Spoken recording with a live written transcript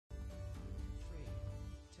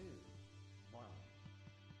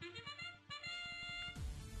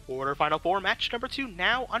Quarterfinal 4 match number 2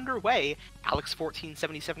 now underway. Alex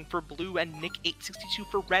 1477 for blue and Nick 862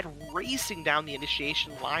 for red racing down the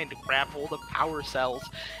initiation line to grab hold of power cells.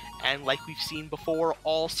 And like we've seen before,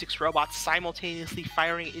 all 6 robots simultaneously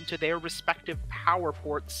firing into their respective power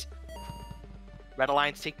ports. Red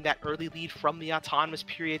Alliance taking that early lead from the autonomous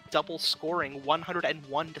period, double scoring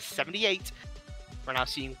 101 to 78. We're now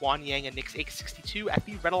seeing Wan Yang and Nick's 862 at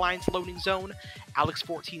the Red Alliance loading zone. Alex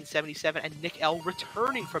 1477 and Nick L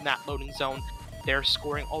returning from that loading zone. They're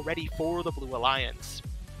scoring already for the Blue Alliance.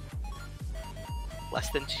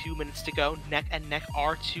 Less than 2 minutes to go. Neck and neck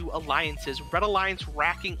are 2 alliances. Red Alliance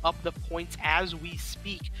racking up the points as we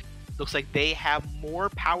speak. Looks like they have more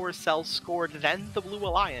power cells scored than the Blue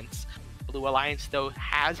Alliance. Blue Alliance, though,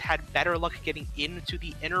 has had better luck getting into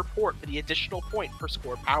the inner port for the additional point per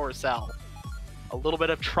scored power cell. A little bit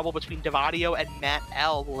of trouble between Devadio and Matt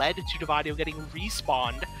L led to Devadio getting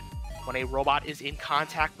respawned. When a robot is in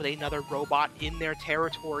contact with another robot in their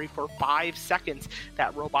territory for 5 seconds,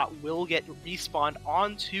 that robot will get respawned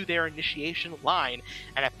onto their initiation line,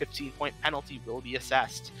 and a 15-point penalty will be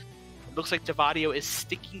assessed. It looks like Devadio is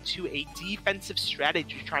sticking to a defensive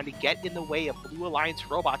strategy, trying to get in the way of Blue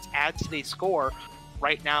Alliance robots as they score.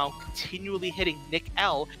 Right now, continually hitting Nick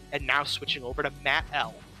L, and now switching over to Matt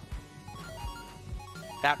L.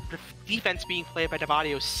 That defense being played by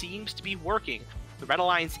Devadio seems to be working. The Red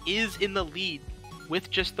Alliance is in the lead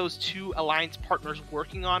with just those 2 Alliance partners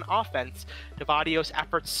working on offense. Devadio's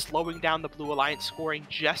efforts slowing down the Blue Alliance, scoring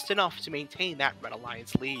just enough to maintain that Red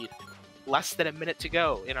Alliance lead. Less than a minute to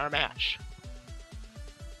go in our match.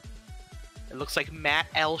 It looks like Matt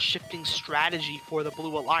L shifting strategy for the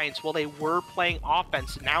Blue Alliance while they were playing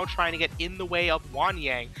offense, now trying to get in the way of Wan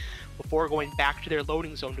Yang before going back to their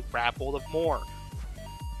loading zone to grab hold of more.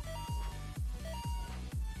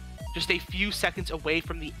 Just a few seconds away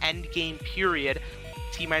from the end game period,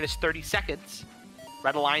 T-minus 30 seconds.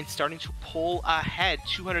 Red Alliance starting to pull ahead,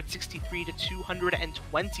 263 to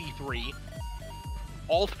 223.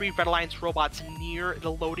 All 3 Red Alliance robots near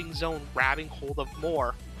the loading zone, grabbing hold of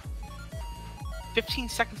more. 15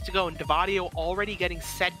 seconds to go, and Devadio already getting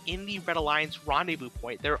set in the Red Alliance rendezvous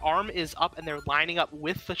point. Their arm is up, and they're lining up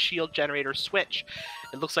with the shield generator switch.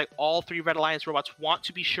 It looks like all 3 Red Alliance robots want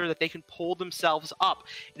to be sure that they can pull themselves up.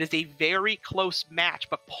 It is a very close match,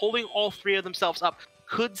 but pulling all 3 of themselves up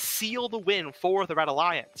could seal the win for the Red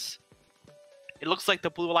Alliance. It looks like the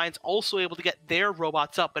Blue Alliance also able to get their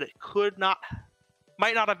robots up, but it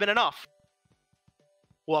might not have been enough.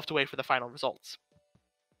 We'll have to wait for the final results.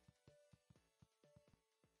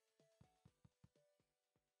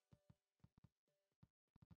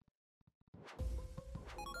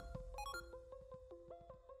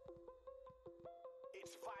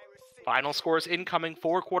 Final scores incoming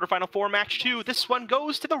for Quarterfinal 4 Match 2. This one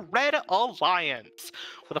goes to the Red Alliance.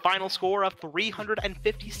 With a final score of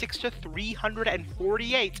 356 to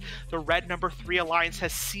 348, the Red number 3 Alliance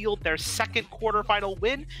has sealed their second quarterfinal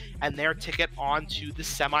win and their ticket on to the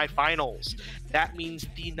semifinals. That means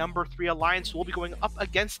the number 3 Alliance will be going up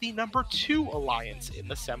against the number 2 Alliance in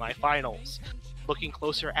the semifinals. Looking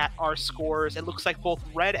closer at our scores, it looks like both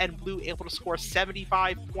red and blue able to score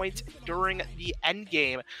 75 points during the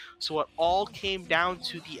endgame. So it all came down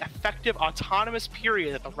to the effective autonomous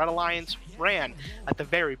period that the Red Alliance ran at the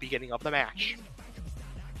very beginning of the match.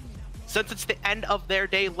 Since it's the end of their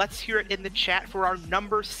day, let's hear it in the chat for our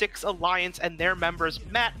number 6 Alliance and their members,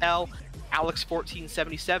 Matt L, Alex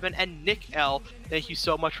 1477, and Nick L. Thank you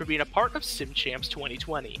so much for being a part of SimChamps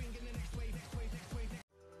 2020.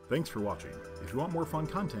 Thanks for watching. If you want more fun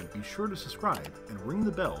content, be sure to subscribe and ring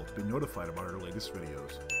the bell to be notified about our latest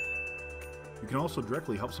videos. You can also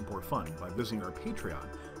directly help support Fun by visiting our Patreon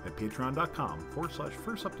at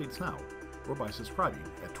patreon.com/firstupdatesnow or by subscribing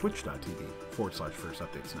at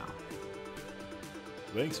twitch.tv/firstupdatesnow.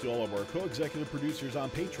 Thanks to all of our co-executive producers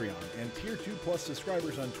on Patreon and Tier 2 Plus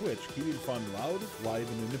subscribers on Twitch, keeping Fun loud, live,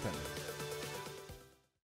 and independent.